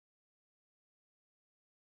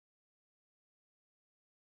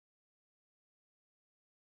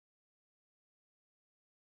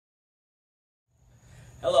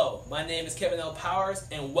Hello, my name is Kevin L. Powers,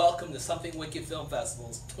 and welcome to Something Wicked Film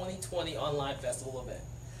Festival's 2020 Online Festival Event.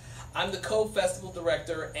 I'm the co-festival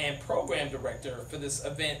director and program director for this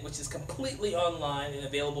event, which is completely online and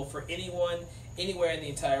available for anyone, anywhere in the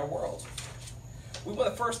entire world. We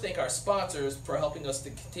want to first thank our sponsors for helping us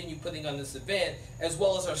to continue putting on this event, as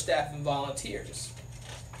well as our staff and volunteers.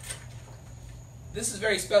 This is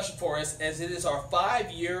very special for us as it is our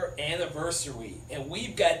 5-year anniversary, and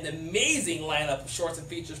we've got an amazing lineup of shorts and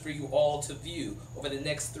features for you all to view over the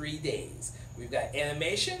next 3 days. We've got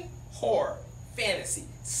animation, horror, fantasy,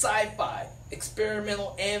 sci-fi,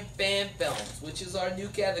 experimental, and fan films, which is our new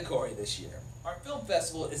category this year. Our film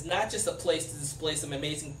festival is not just a place to display some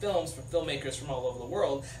amazing films for filmmakers from all over the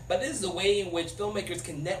world, but it is a way in which filmmakers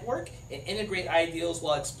can network and integrate ideals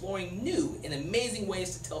while exploring new and amazing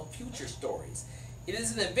ways to tell future stories. It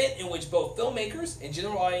is an event in which both filmmakers and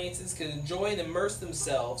general audiences can enjoy and immerse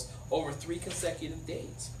themselves over 3 consecutive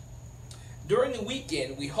days. During the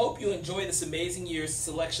weekend, we hope you enjoy this amazing year's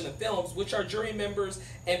selection of films which our jury members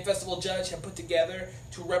and festival judge have put together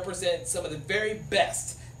to represent some of the very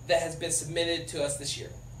best that has been submitted to us this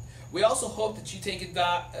year. We also hope that you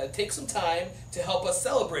take some time to help us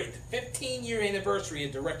celebrate the 15-year anniversary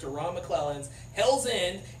of director Ron McClellan's Hell's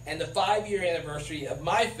End and the 5-year anniversary of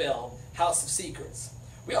my film, House of Secrets.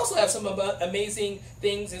 We also have some amazing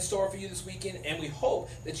things in store for you this weekend, and we hope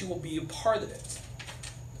that you will be a part of it.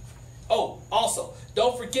 Oh, also,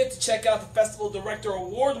 don't forget to check out the Festival Director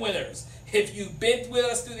Award winners. If you've been with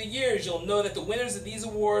us through the years, you'll know that the winners of these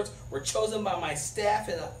awards were chosen by my staff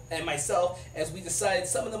and myself as we decided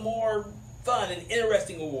some of the more fun and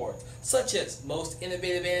interesting awards, such as Most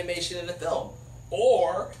Innovative Animation in a Film,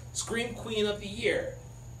 or Scream Queen of the Year.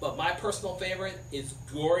 But my personal favorite is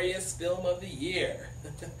Glorious Film of the Year.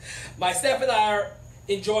 My staff and I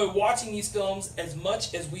enjoy watching these films as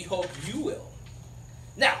much as we hope you will.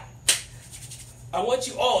 Now, I want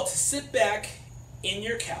you all to sit back in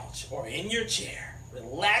your couch or in your chair,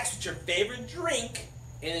 relax with your favorite drink,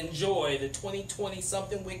 and enjoy the 2020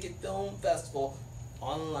 Something Wicked Film Festival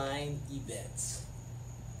online events.